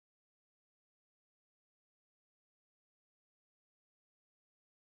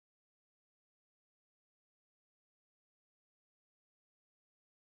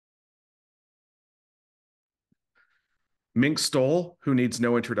Mink Stole, who needs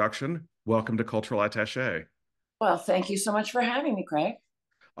no introduction. Welcome to Cultural Attaché. Well, thank you so much for having me, Craig.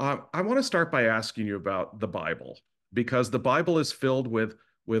 I want to start by asking you about the Bible, because the Bible is filled with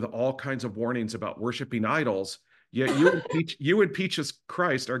all kinds of warnings about worshiping idols. Yet you and Peaches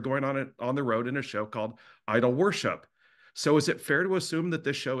Christ are going on the road in a show called Idol Worship. So is it fair to assume that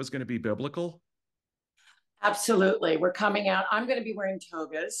this show is going to be biblical? Absolutely. We're coming out. I'm going to be wearing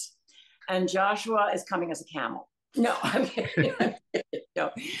togas, and Joshua is coming as a camel. No, I'm kidding.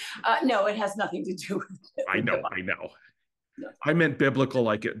 No, no, it has nothing to do I with the know, Bible. I know. No. I meant biblical,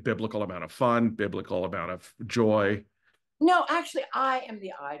 like a biblical amount of fun, biblical amount of joy. No, actually, I am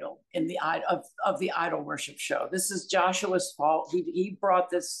the idol in the of the idol worship show. This is Joshua's fault. He brought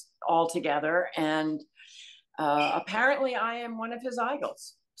this all together, and apparently, I am one of his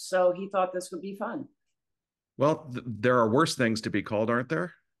idols. So he thought this would be fun. Well, there are worse things to be called, aren't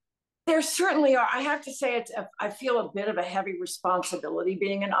there? There certainly are. I have to say, I feel a bit of a heavy responsibility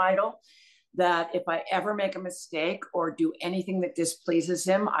being an idol. That if I ever make a mistake or do anything that displeases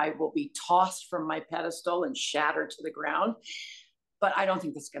him, I will be tossed from my pedestal and shattered to the ground. But I don't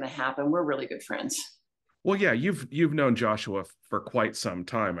think that's going to happen. We're really good friends. Well, yeah, you've known Joshua for quite some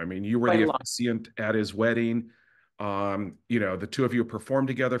time. I mean, you were Quite the a lot. officiant at his wedding. The two of you performed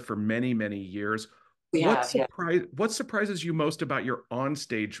together for many, many years. We have, yeah. What surprises you most about your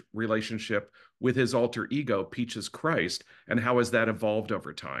onstage relationship with his alter ego, Peaches Christ, and how has that evolved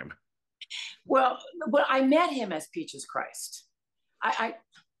over time? Well, I met him as Peaches Christ. I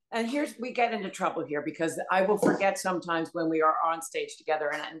and here's we get into trouble here because I will forget sometimes when we are on stage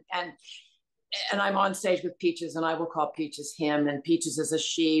together and I'm on stage with Peaches and I will call Peaches him and Peaches is a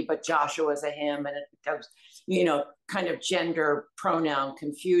she, but Joshua is a him, and it becomes, kind of gender pronoun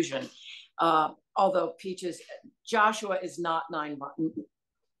confusion. Although Peaches, Joshua is not nine,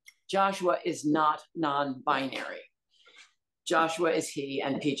 Joshua is not non-binary. Joshua is he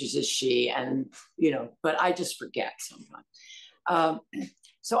and Peaches is she, and but I just forget sometimes. Um,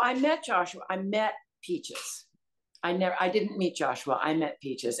 so I met Joshua. I met Peaches. I didn't meet Joshua. I met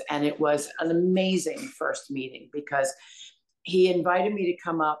Peaches, and it was an amazing first meeting because he invited me to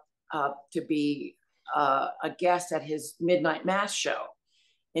come up to be a guest at his midnight mass show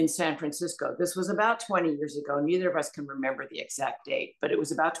in San Francisco. This was about 20 years ago. Neither of us can remember the exact date, but it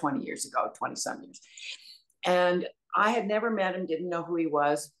was about 20 years ago, 20 some years. And I had never met him, didn't know who he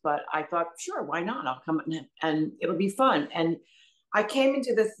was, but I thought, sure, why not? I'll come and it'll be fun. And I came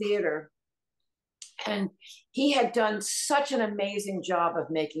into the theater and he had done such an amazing job of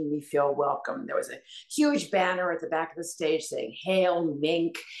making me feel welcome. There was a huge banner at the back of the stage saying, Hail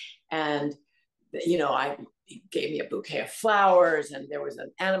Mink. And, I he gave me a bouquet of flowers, and there was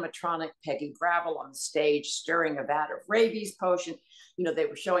an animatronic Peggy Gravel on the stage stirring a vat of rabies potion. They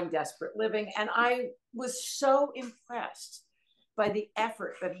were showing Desperate Living, and I was so impressed by the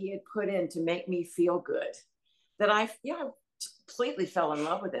effort that he had put in to make me feel good that I completely fell in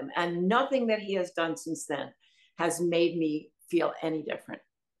love with him. And nothing that he has done since then has made me feel any different.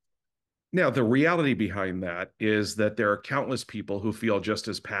 Now, the reality behind that is that there are countless people who feel just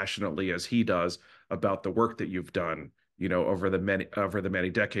as passionately as he does about the work that you've done, over the many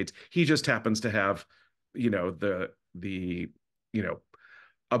decades. He just happens to have, the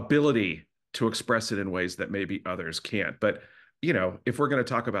ability to express it in ways that maybe others can't. But, if we're going to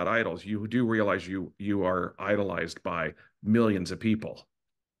talk about idols, you do realize you are idolized by millions of people.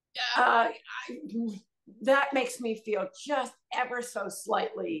 Uh, that makes me feel just ever so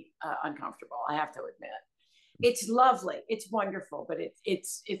slightly uncomfortable. I have to admit, it's lovely, it's wonderful, but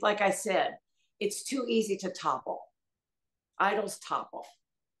it's like I said, it's too easy to topple. Idols topple,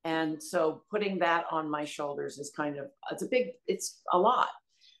 and so putting that on my shoulders is it's a lot.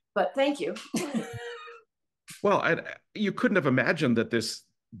 But thank you. Well, you couldn't have imagined that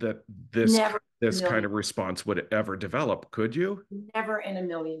Never in a this kind million, of response would ever develop, could you? never in a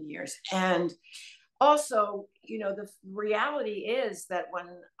million years. And also, the reality is that when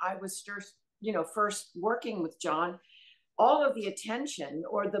I was first working with John, all of the attention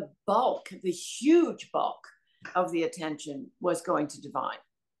or the huge bulk of the attention was going to Divine.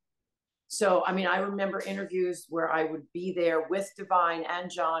 So, I mean, I remember interviews where I would be there with Divine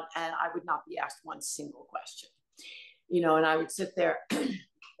and John, and I would not be asked one single question, and I would sit there,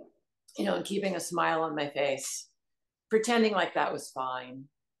 and keeping a smile on my face, pretending like that was fine.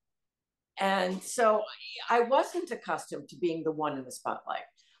 And so I wasn't accustomed to being the one in the spotlight.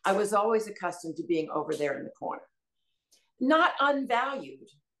 I was always accustomed to being over there in the corner, not unvalued,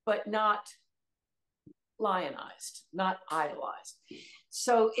 but not lionized, not idolized.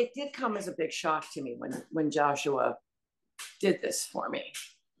 So it did come as a big shock to me when Joshua did this for me.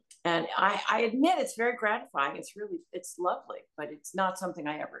 And I admit it's very gratifying. It's lovely, but it's not something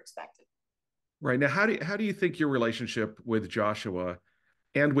I ever expected. Right. Now, how do you think your relationship with Joshua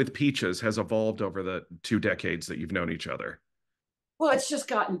and with Peaches has evolved over the 2 decades that you've known each other? Well, it's just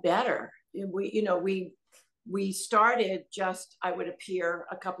gotten better. We started just, I would appear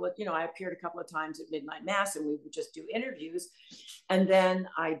a couple of, I appeared a couple of times at midnight mass, and we would just do interviews. And then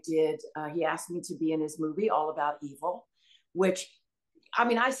he asked me to be in his movie All About Evil, which, I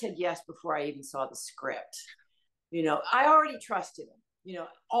mean, I said yes before I even saw the script. I already trusted him.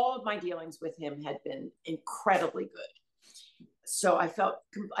 All of my dealings with him had been incredibly good. So I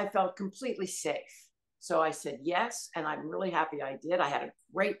felt completely safe. So I said yes, and I'm really happy I did. I had a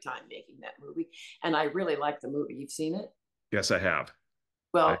great time making that movie, and I really liked the movie. You've seen it? Yes, I have.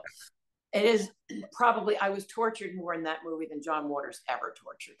 Well, it is probably, I was tortured more in that movie than John Waters ever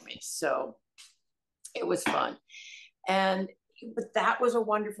tortured me. So it was fun. But that was a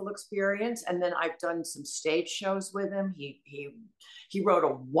wonderful experience. And then I've done some stage shows with him. He wrote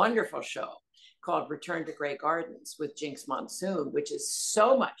a wonderful show called Return to Grey Gardens with Jinx Monsoon, which is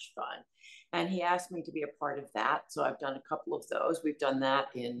so much fun. And he asked me to be a part of that. So I've done a couple of those. We've done that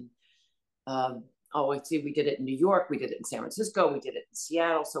in, we did it in New York. We did it in San Francisco. We did it in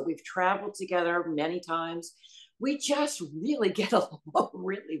Seattle. So we've traveled together many times. We just really get along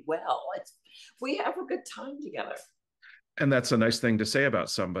really well. We have a good time together. And that's a nice thing to say about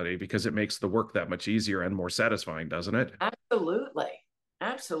somebody, because it makes the work that much easier and more satisfying, doesn't it? Absolutely.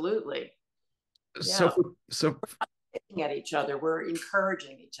 Absolutely. So, Yeah. so We're looking at each other. We're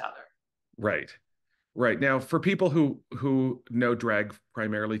encouraging each other. right, right. Now, for people who know drag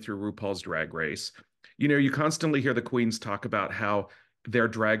primarily through RuPaul's Drag Race, you constantly hear the queens talk about how their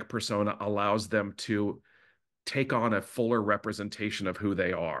drag persona allows them to take on a fuller representation of who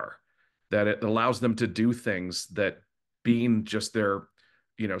they are, that it allows them to do things that being just their,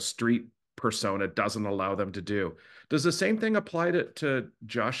 street persona doesn't allow them to do. Does the same thing apply to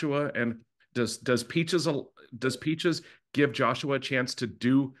Joshua? And does Peaches give Joshua a chance to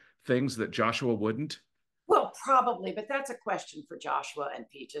do things that Joshua wouldn't? Well, probably, but that's a question for Joshua and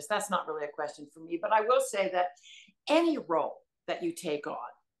Peaches. That's not really a question for me. But I will say that any role that you take on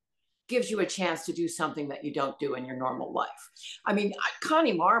gives you a chance to do something that you don't do in your normal life. I mean,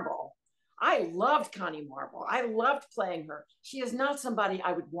 Connie Marble, I loved Connie Marble. I loved playing her. She is not somebody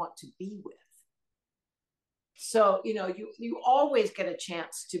I would want to be with. So, you always get a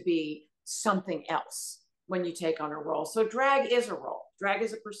chance to be something else when you take on a role. So drag is a role. Drag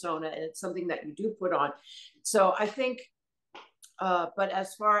is a persona, and it's something that you do put on. So I think, but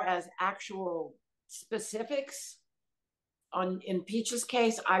as far as actual specifics, in Peach's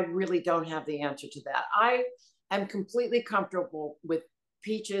case, I really don't have the answer to that. I am completely comfortable with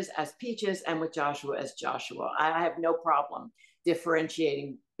Peaches as Peaches and with Joshua as Joshua. I have no problem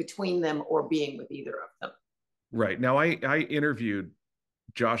differentiating between them or being with either of them. Right. Now, I interviewed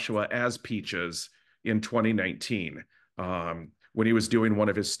Joshua as Peaches in 2019, when he was doing one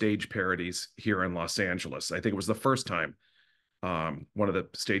of his stage parodies here in Los Angeles. I think it was the first time one of the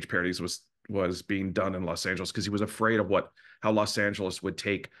stage parodies was being done in Los Angeles, because he was afraid of how Los Angeles would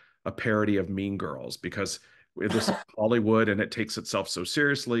take a parody of Mean Girls, because this is Hollywood and it takes itself so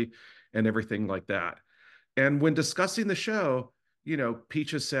seriously and everything like that. And when discussing the show,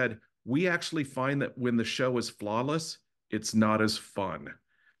 Peaches said, we actually find that when the show is flawless, it's not as fun.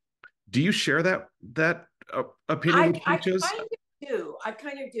 Do you share that opinion with Peaches? I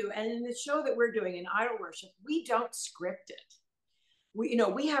kind of do. And in the show that we're doing in Idol Worship, we don't script it.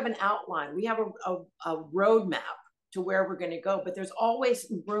 We have an outline. We have a roadmap to where we're going to go, but there's always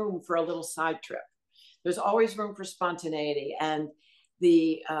room for a little side trip. There's always room for spontaneity. And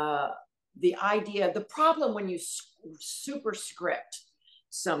the idea, the problem when you super script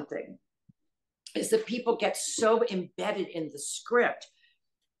something is that people get so embedded in the script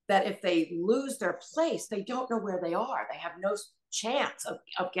that if they lose their place, they don't know where they are. They have no chance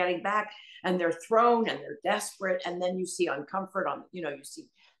of getting back, and they're thrown and they're desperate. And then you see uncomfort you see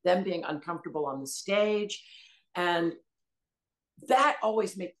them being uncomfortable on the stage. And that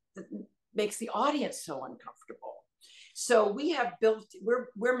always makes the audience so uncomfortable. So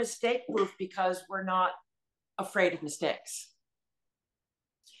we're mistake proof, because we're not afraid of mistakes.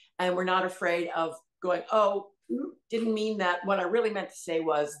 And we're not afraid of going, oh, didn't mean that. What I really meant to say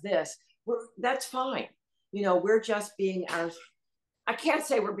was this. That's fine. We're just being I can't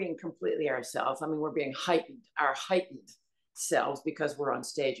say we're being completely ourselves. I mean, we're being our heightened selves, because we're on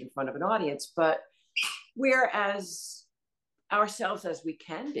stage in front of an audience, but we're as ourselves as we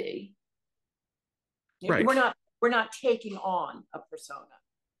can be. Right. We're not taking on a persona.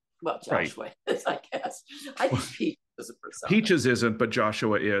 Well, Joshua, right. I guess. I think as a persona. Peaches isn't, but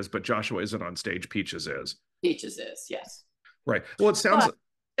Joshua is. But Joshua isn't on stage. Peaches is. Peaches is, yes. Right. Well, it sounds but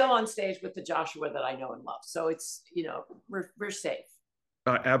still on stage with the Joshua that I know and love. So it's, we're safe.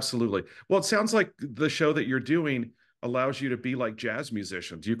 Absolutely. Well, it sounds like the show that you're doing allows you to be like jazz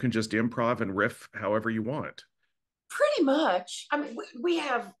musicians. You can just improv and riff however you want. Pretty much. I mean, we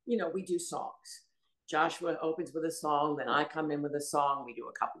have, we do songs. Joshua opens with a song, then I come in with a song. We do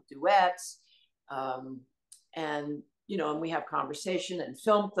a couple duets. And, and we have conversation and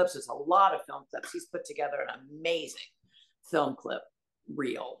film clips. There's a lot of film clips. He's put together an amazing film clip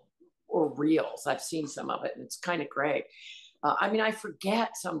reel or reels. I've seen some of it and it's kind of great. I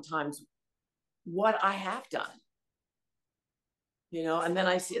forget sometimes what I have done, and then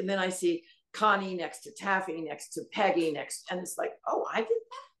I see Connie next to Taffy, next to Peggy, and it's like, oh, I did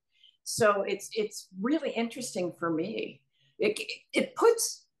that. So it's really interesting for me.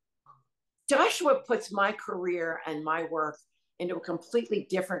 Joshua puts my career and my work into a completely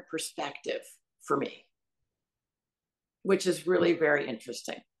different perspective for me, which is really very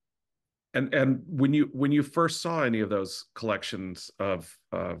interesting. And when you first saw any of those collections of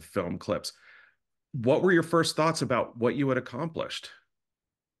film clips, what were your first thoughts about what you had accomplished?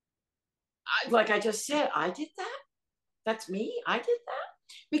 Like I just said, I did that. That's me. I did that.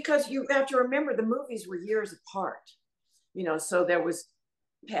 Because you have to remember the movies were years apart. So there was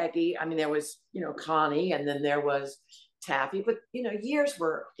Peggy, there was, Connie, and then there was Taffy, but, years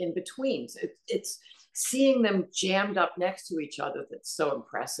were in between. So it's seeing them jammed up next to each other that's so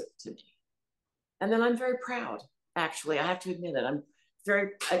impressive to me. And then I'm very proud, actually. I have to admit it. I'm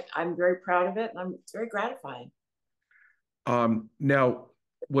very proud of it, and it's very gratifying. Now,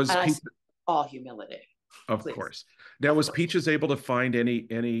 was all humility, of please. Course. Now, was Peaches able to find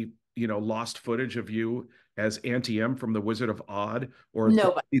any lost footage of you as Auntie M from The Wizard of Oz, or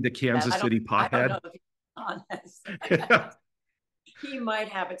the Kansas City pothead? I don't know if he's honest. He might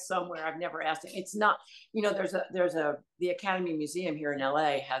have it somewhere. I've never asked him. It's not, the Academy Museum here in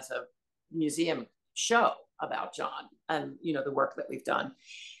LA has a museum show about John and, the work that we've done.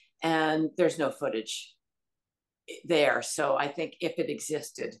 And there's no footage there. So I think if it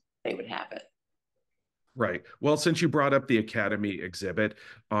existed, they would have it. Right. Well, since you brought up the Academy exhibit,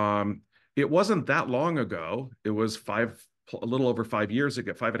 it wasn't that long ago. It was a little over 5 years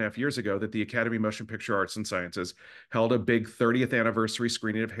ago, 5.5 years ago, that the Academy of Motion Picture Arts and Sciences held a big 30th anniversary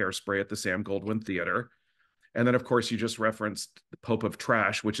screening of Hairspray at the Sam Goldwyn Theater. And then, of course, you just referenced the Pope of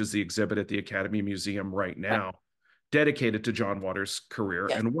Trash, which is the exhibit at the Academy Museum right now, dedicated to John Waters' career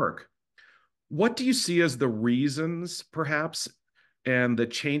and work. What do you see as the reasons, perhaps, and the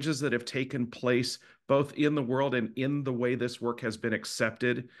changes that have taken place both in the world and in the way this work has been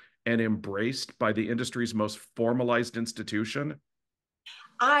accepted and embraced by the industry's most formalized institution?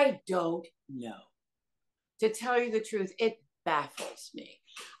 I don't know. To tell you the truth, it baffles me.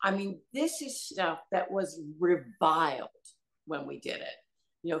 This is stuff that was reviled when we did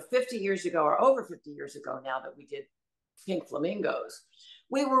it. 50 years ago, or over 50 years ago now, that we did Pink Flamingos,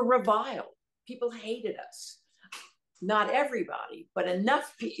 we were reviled. People hated us. Not everybody, but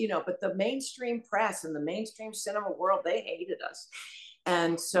enough, but the mainstream press and the mainstream cinema world, they hated us.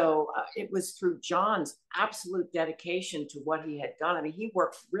 And so it was through John's absolute dedication to what he had done. He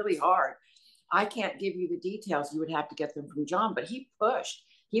worked really hard. I can't give you the details. You would have to get them from John, but he pushed.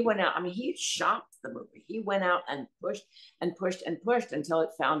 He went out. He shopped the movie. He went out and pushed and pushed and pushed until it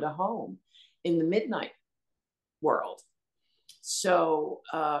found a home in the midnight world. So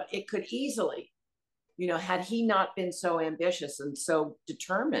it could easily, had he not been so ambitious and so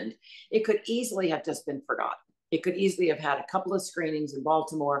determined, it could easily have just been forgotten. It could easily have had a couple of screenings in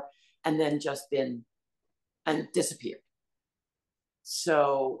Baltimore and then just been and disappeared.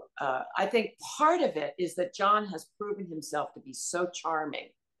 So I think part of it is that John has proven himself to be so charming.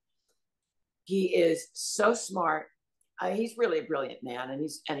 He is so smart. He's really a brilliant man, and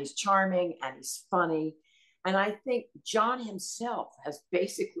he's charming and he's funny. And I think John himself has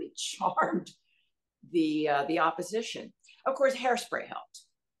basically charmed the opposition. Of course, Hairspray helped.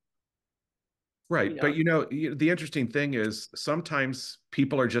 Right. But the interesting thing is sometimes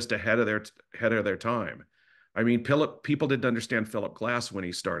people are just ahead of their time. People didn't understand Philip Glass when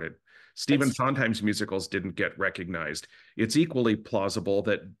he started. Stephen Sondheim's musicals didn't get recognized. It's equally plausible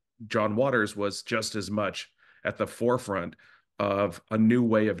that John Waters was just as much at the forefront of a new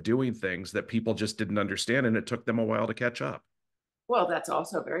way of doing things that people just didn't understand, and it took them a while to catch up. Well, that's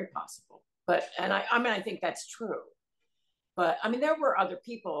also very possible. I think that's true. But there were other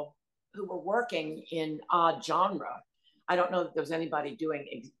people who were working in odd genre. I don't know that there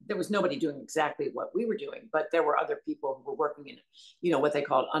was nobody doing exactly what we were doing, but there were other people who were working in, what they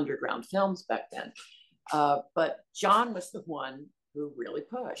called underground films back then. But John was the one who really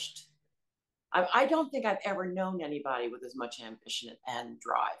pushed. I don't think I've ever known anybody with as much ambition and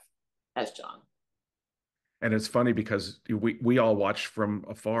drive as John. And it's funny because we all watch from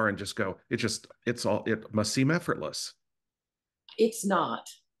afar and just go, it must seem effortless. It's not. Of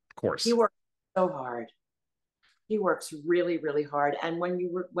He course. works so hard. He works really, really hard. And when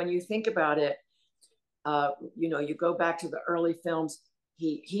you think about it, you go back to the early films.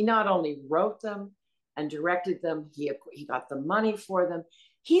 He not only wrote them and directed them, he got the money for them.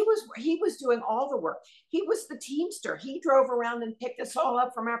 He was doing all the work. He was the teamster. He drove around and picked us all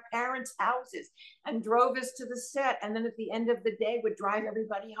up from our parents' houses and drove us to the set. And then at the end of the day, would drive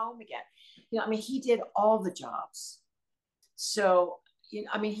everybody home again. I mean, he did all the jobs. So,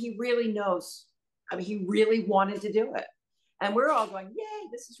 I mean, he really knows. I mean, he really wanted to do it. And we're all going, yay,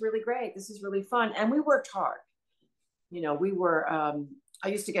 this is really great. This is really fun. And we worked hard. I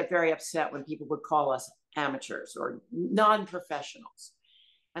used to get very upset when people would call us amateurs or non-professionals.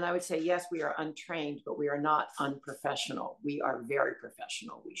 And I would say, yes, we are untrained, but we are not unprofessional. We are very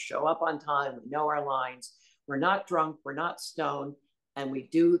professional. We show up on time. We know our lines. We're not drunk. We're not stoned. And we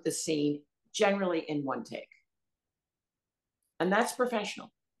do the scene generally in one take. And that's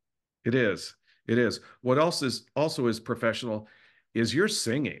professional. It is. It is. What else is also is professional is your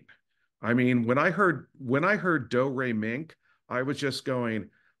singing. I mean, when I heard Do Re Mink, I was just going,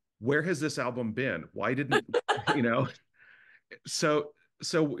 where has this album been? Why didn't you know? So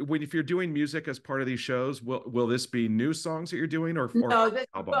if you're doing music as part of these shows, will this be new songs that you're doing or No,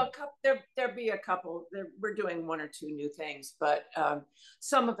 album? there'll be a couple. We're doing one or two new things, but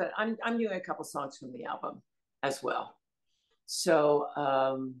some of it, I'm doing a couple songs from the album as well. So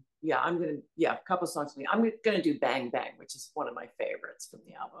yeah, a couple songs from me. I'm gonna do Bang Bang, which is one of my favorites from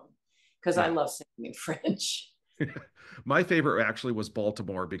the album because I Yeah. love singing in French. My favorite actually was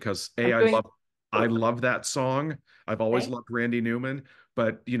Baltimore because I'm I doing. love that song. I've always Thank. loved Randy Newman,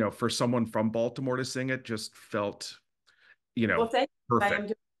 but for someone from Baltimore to sing it just felt, you Well, know, thank you.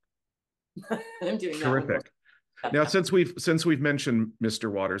 perfect. I'm doing that one more. Terrific. Now, since we've mentioned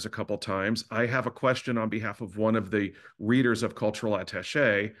Mr. Waters a couple times, I have a question on behalf of one of the readers of Cultural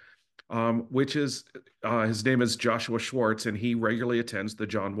Attaché, which is his name is Joshua Schwartz, and he regularly attends the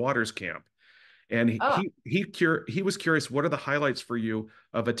John Waters camp. And Oh, he was curious, what are the highlights for you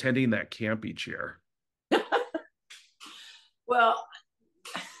of attending that camp each year? well,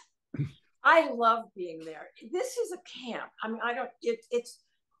 I love being there. This is a camp. I mean, I don't. It's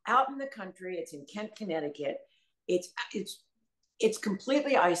out in the country. It's in Kent, Connecticut. It's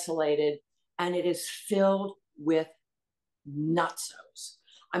completely isolated, and it is filled with nutsos.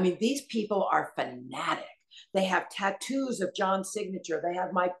 I mean, these people are fanatic. They have tattoos of John's signature. They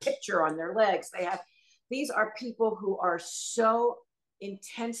have my picture on their legs. These are people who are so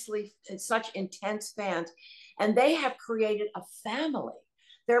intensely, such intense fans, and they have created a family.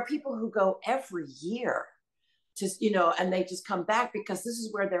 There are people who go every year and they just come back because this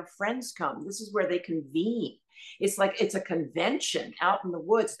is where their friends come. This is where they convene. It's like it's a convention out in the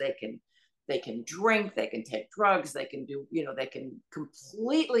woods. They can drink, they can take drugs, they can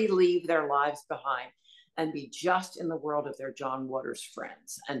completely leave their lives behind and be just in the world of their John Waters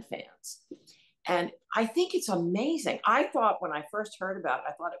friends and fans. And I think it's amazing. I thought when I first heard about it,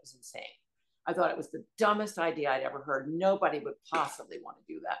 I thought it was insane. I thought it was the dumbest idea I'd ever heard. Nobody would possibly want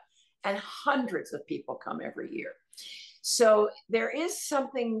to do that. And hundreds of people come every year. So there is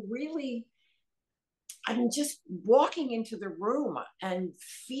something really, I'm just walking into the room and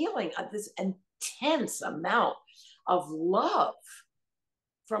feeling this intense amount of love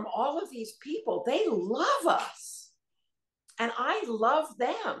from all of these people. They love us, and I love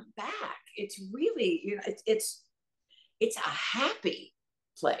them back. It's really, it's a happy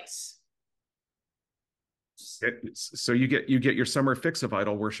place. So you get your summer fix of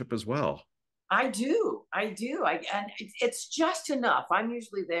idol worship as well. I do. And it's just enough. I'm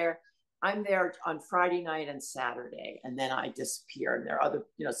usually there. I'm there on Friday night and Saturday, and then I disappear. And there are other,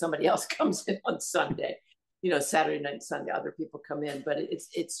 somebody else comes in on Sunday. Saturday night and Sunday, other people come in, but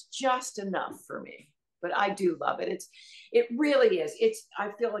it's just enough for me. But I do love it. It really is. I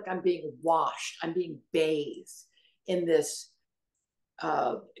feel like I'm being washed. I'm being bathed in this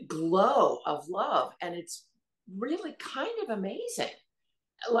glow of love, and it's really kind of amazing.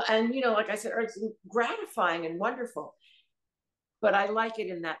 And like I said, it's gratifying and wonderful, but I like it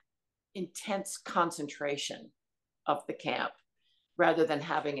in that intense concentration of the camp rather than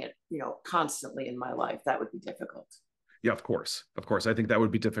having it constantly in my life. That would be difficult. Yeah, of course, I think that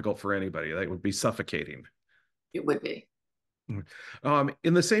would be difficult for anybody. That would be suffocating. It would be.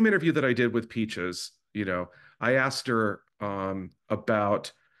 In the same interview that I did with Peaches, I asked her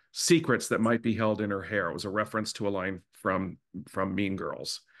about secrets that might be held in her hair. It was a reference to a line from Mean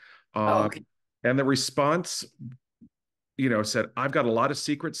Girls. Oh, Um, okay. and the response, said, I've got a lot of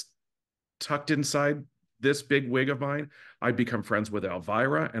secrets tucked inside this big wig of mine. I've become friends with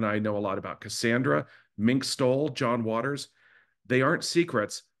Elvira, and I know a lot about Cassandra, Mink Stole, John Waters. They aren't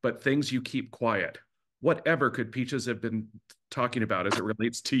secrets, but things you keep quiet. Whatever could Peaches have been talking about as it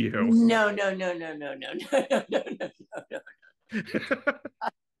relates to you? No, no, no, no, no, no, no, no, no, no, no.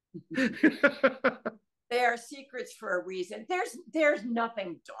 They are secrets for a reason. There's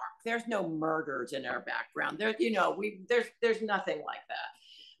nothing dark. There's no murders in our background. There's nothing like that.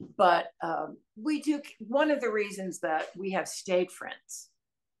 But we do. One of the reasons that we have stayed friends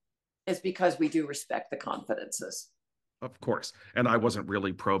is because we do respect the confidences. Of course. And I wasn't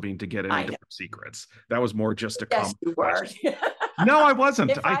really probing to get any I know. dark secrets. That was more just a Yes, common you were. question. No, I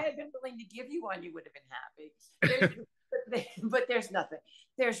wasn't. If I had been willing to give you one, you would have been happy. But there's nothing.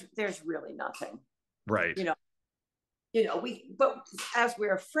 There's really nothing. Right. But as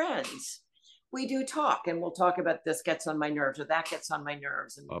we're friends, we do talk, and we'll talk about this gets on my nerves or that gets on my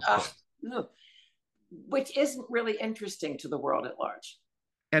nerves, and which isn't really interesting to the world at large.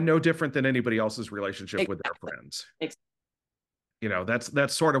 And no different than anybody else's relationship with their Exactly. friends. Exactly.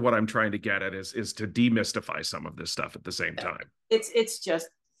 That's sort of what I'm trying to get at is to demystify some of this stuff at the same time. It's just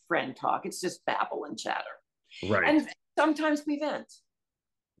friend talk. It's just babble and chatter. Right. And sometimes we vent.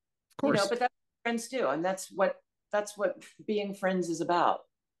 Of course. But that's what friends do, and that's what being friends is about.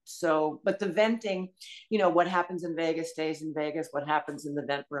 So, but the venting, what happens in Vegas stays in Vegas. What happens in the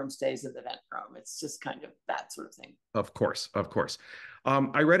vent room stays in the vent room. It's just kind of that sort of thing. Of course, of course.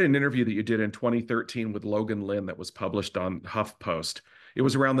 I read an interview that you did in 2013 with Logan Lynn that was published on HuffPost. It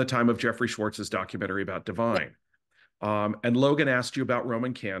was around the time of Jeffrey Schwartz's documentary about Divine. And Logan asked you about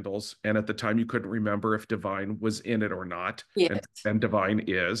Roman candles, and at the time you couldn't remember if Divine was in it or not, Yes. and Divine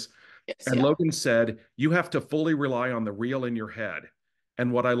is. Yes, And yeah. Logan said, you have to fully rely on the reel in your head.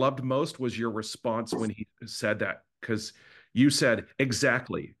 And what I loved most was your response when he said that, because you said,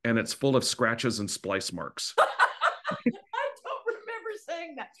 exactly, and it's full of scratches and splice marks. I don't remember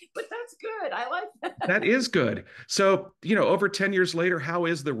saying that, but that's good. I like that. That is good. So, over 10 years later, how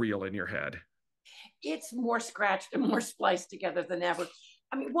is the reel in your head? It's more scratched and more spliced together than ever.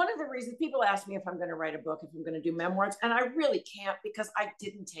 I mean, one of the reasons people ask me if I'm going to write a book, if I'm going to do memoirs, and I really can't because I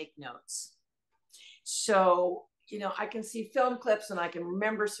didn't take notes. So, I can see film clips and I can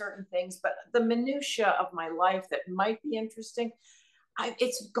remember certain things, but the minutia of my life that might be interesting,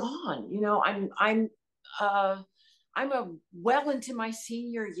 it's gone. I'm well into my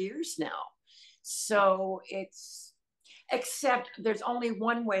senior years now, so except there's only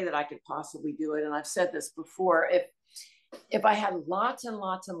one way that I could possibly do it, and I've said this before. If I had lots and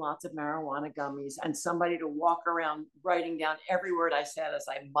lots and lots of marijuana gummies and somebody to walk around writing down every word I said as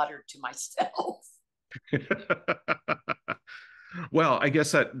I muttered to myself. Well, I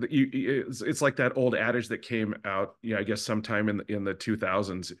guess that it's like that old adage that came out, I guess sometime in the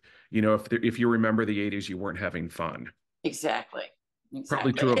 2000s. If you remember the 80s, you weren't having fun. Exactly.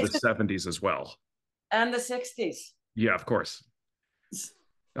 Probably true of the 70s as well. And the 60s. Yeah, of course.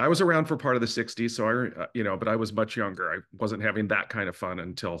 I was around for part of the 60s, so but I was much younger. I wasn't having that kind of fun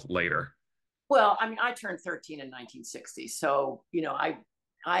until later. Well, I mean, I turned 13 in 1960, so I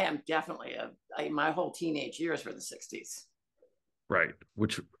am definitely my whole teenage years were the 60s. Right,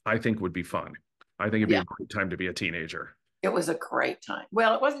 which I think would be fun. I think it'd be a great time to be a teenager. It was a great time.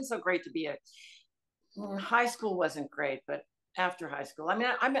 Well, it wasn't so great to be high school wasn't great, but after high school, I mean,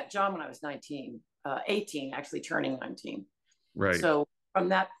 I met John when I was 18, actually turning 19. Right. So from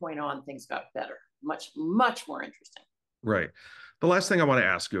that point on, things got better, much, much more interesting. Right. The last thing I want to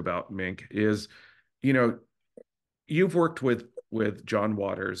ask you about, Mink, is, you've worked with John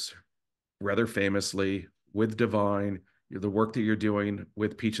Waters rather famously, with Divine, the work that you're doing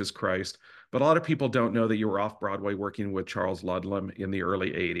with Peaches Christ, but a lot of people don't know that you were off Broadway working with Charles Ludlam in the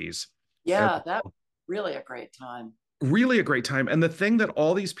early 80s. Yeah, that was really a great time. Really a great time. And the thing that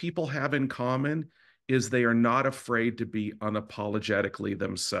all these people have in common is they are not afraid to be unapologetically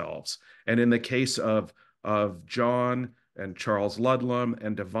themselves. And in the case of John and Charles Ludlam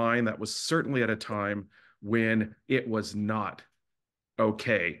and Divine, that was certainly at a time when it was not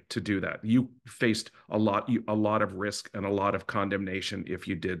okay to do that. You faced a lot of risk and a lot of condemnation if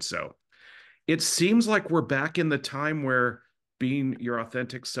you did so. It seems like we're back in the time where being your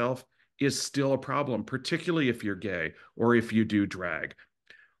authentic self is still a problem, particularly if you're gay or if you do drag.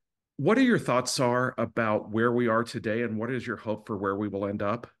 What are your thoughts about where we are today, and what is your hope for where we will end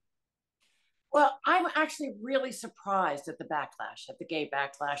up? Well, I'm actually really surprised at the backlash, at the gay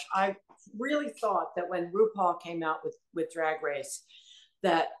backlash. I really thought that when RuPaul came out with Drag Race,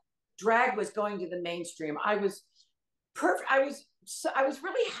 that drag was going to the mainstream. I was perfect. I was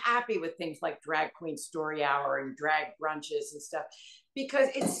really happy with things like Drag Queen Story Hour and drag brunches and stuff, because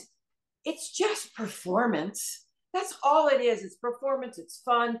it's just performance. That's all it is. It's performance. It's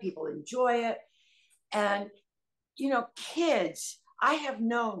fun. People enjoy it. And, kids, I've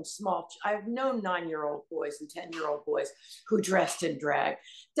known 9-year-old boys and 10-year-old boys who dressed in drag.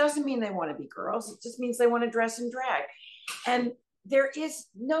 Doesn't mean they want to be girls. It just means they want to dress in drag. And there is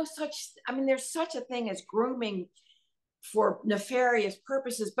no such, there's such a thing as grooming for nefarious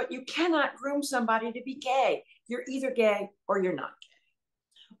purposes, but you cannot groom somebody to be gay. You're either gay or you're not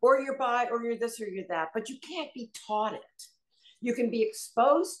gay, or you're bi, or you're this or you're that, but you can't be taught it. You can be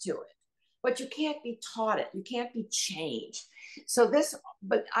exposed to it, but you can't be taught it. You can't be changed.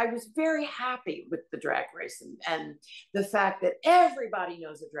 But I was very happy with the drag race and the fact that everybody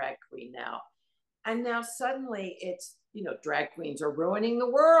knows a drag queen now. And now suddenly it's, drag queens are ruining the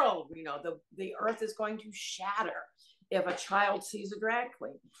world. The earth is going to shatter if a child sees a drag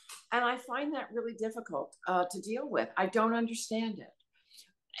queen. And I find that really difficult to deal with. I don't understand it.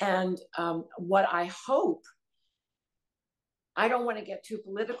 And what I hope, I don't want to get too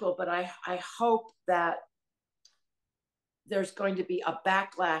political, but I hope that there's going to be a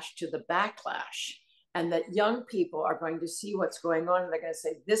backlash to the backlash, and that young people are going to see what's going on and they're going to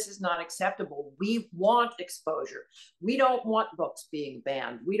say, this is not acceptable. We want exposure. We don't want books being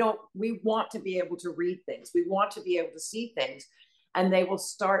banned. We want to be able to read things. We want to be able to see things, and they will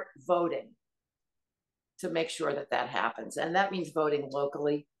start voting to make sure that that happens. And that means voting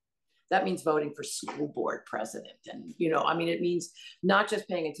locally. That means voting for school board president. And, it means not just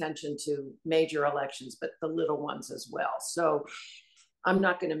paying attention to major elections, but the little ones as well. So I'm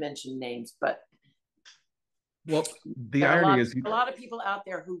not going to mention names, but well, the irony is a lot of people out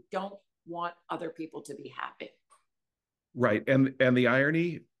there who don't want other people to be happy. Right. And the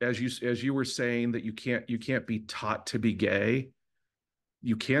irony, as you were saying, that you can't be taught to be gay,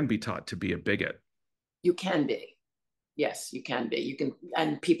 you can be taught to be a bigot. You can be. Yes, you can be. You can,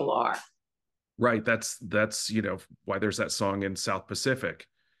 and people are. Right. That's why there's that song in South Pacific.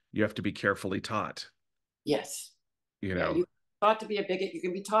 You have to be carefully taught. Yes. You can taught to be a bigot. You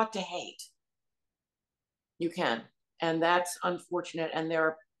can be taught to hate. You can. And that's unfortunate. And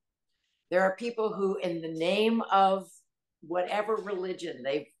there are people who, in the name of whatever religion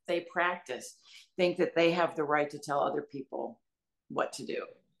they practice, think that they have the right to tell other people what to do.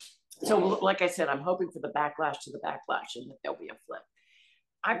 So, like I said, I'm hoping for the backlash to the backlash, and that there'll be a flip.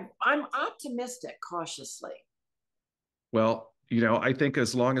 I'm optimistic, cautiously. Well, I think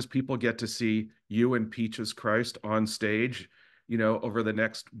as long as people get to see you and Peaches Christ on stage, over the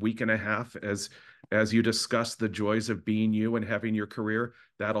next week and a half, as you discuss the joys of being you and having your career,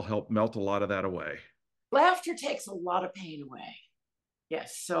 that'll help melt a lot of that away. Laughter takes a lot of pain away.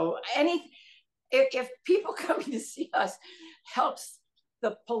 Yes. So if people coming to see us helps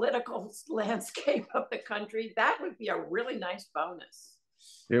the political landscape of the country, that would be a really nice bonus.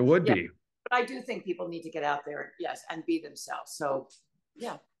 It would be. But I do think people need to get out there, yes, and be themselves. So,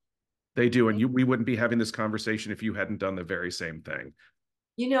 yeah. They do. And we wouldn't be having this conversation if you hadn't done the very same thing.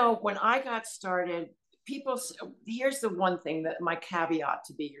 When I got started, here's the one thing that my caveat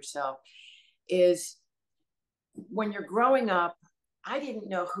to be yourself is, when you're growing up, I didn't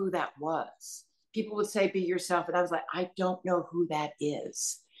know who that was. People would say, be yourself. And I was like, I don't know who that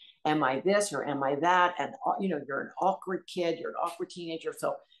is. Am I this or am I that? And, you're an awkward kid, you're an awkward teenager.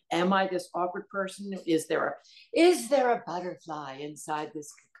 So am I this awkward person? Is there a butterfly inside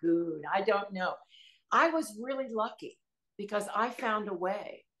this cocoon? I don't know. I was really lucky because I found a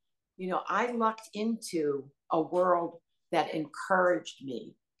way. I lucked into a world that encouraged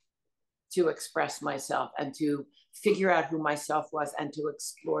me to express myself and to figure out who myself was and to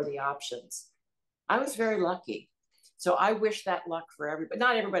explore the options. I was very lucky. So I wish that luck for everybody.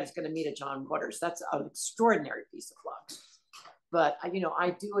 Not everybody's going to meet a John Waters. That's an extraordinary piece of luck. But, I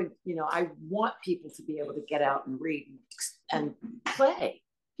do, I want people to be able to get out and read and play.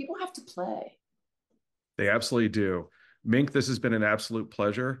 People have to play. They absolutely do. Mink, this has been an absolute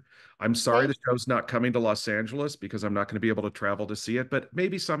pleasure. I'm sorry the show's not coming to Los Angeles because I'm not going to be able to travel to see it, but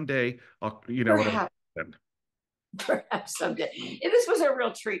maybe someday I'll, Perhaps someday. This was a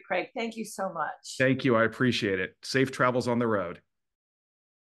real treat, Craig. Thank you so much. Thank you. I appreciate it. Safe travels on the road.